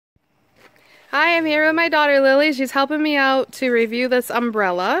Hi, I'm here with my daughter Lily. She's helping me out to review this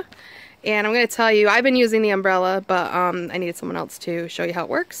umbrella. And I'm going to tell you, I've been using the umbrella, but I needed someone else to show you how it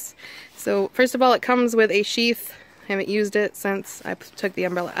works. So first of all, it comes with a sheath. I haven't used it since I took the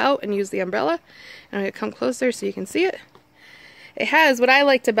umbrella out and used the umbrella. And I'm going to come closer so you can see it. It has, what I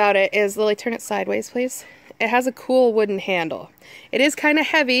liked about it is, Lily, turn it sideways, please. It has a cool wooden handle. It is kind of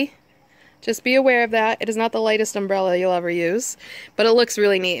heavy. Just be aware of that. It is not the lightest umbrella you'll ever use, but it looks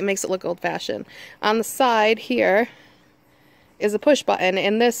really neat. It makes it look old-fashioned. On the side here is a push button,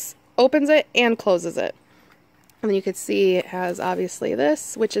 and this opens it and closes it. And then you can see it has obviously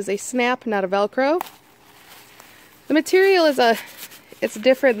this, which is a snap, not a Velcro. The material is it's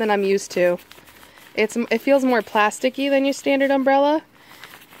different than I'm used to. It feels more plasticky than your standard umbrella.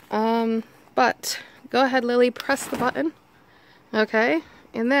 But go ahead, Lily, press the button. Okay.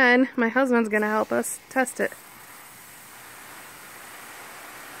 And then my husband's gonna help us test it.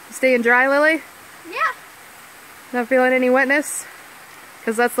 Staying dry, Lily? Yeah. Not feeling any wetness?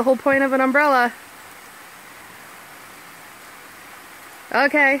 Because that's the whole point of an umbrella.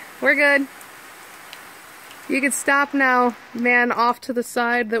 Okay, we're good. You can stop now, man, off to the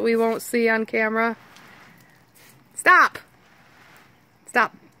side that we won't see on camera. Stop!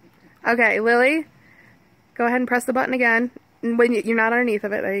 Stop. Okay, Lily, go ahead and press the button again. When you're not underneath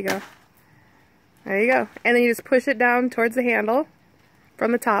of it, there you go. There you go. And then you just push it down towards the handle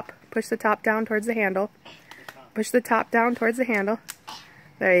from the top. Push the top down towards the handle. Push the top down towards the handle.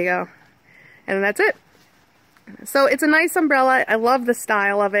 There you go. And then that's it. So it's a nice umbrella. I love the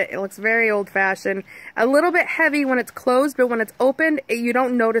style of it. It looks very old-fashioned. A little bit heavy when it's closed, but when it's opened, you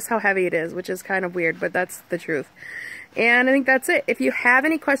don't notice how heavy it is, which is kind of weird, but that's the truth. And I think that's it. If you have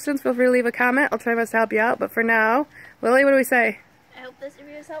any questions, feel free to leave a comment. I'll try my best to help you out. But for now, Lily, what do we say? I hope this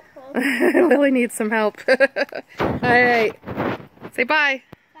review is helpful. Lily needs some help. All right. Say bye.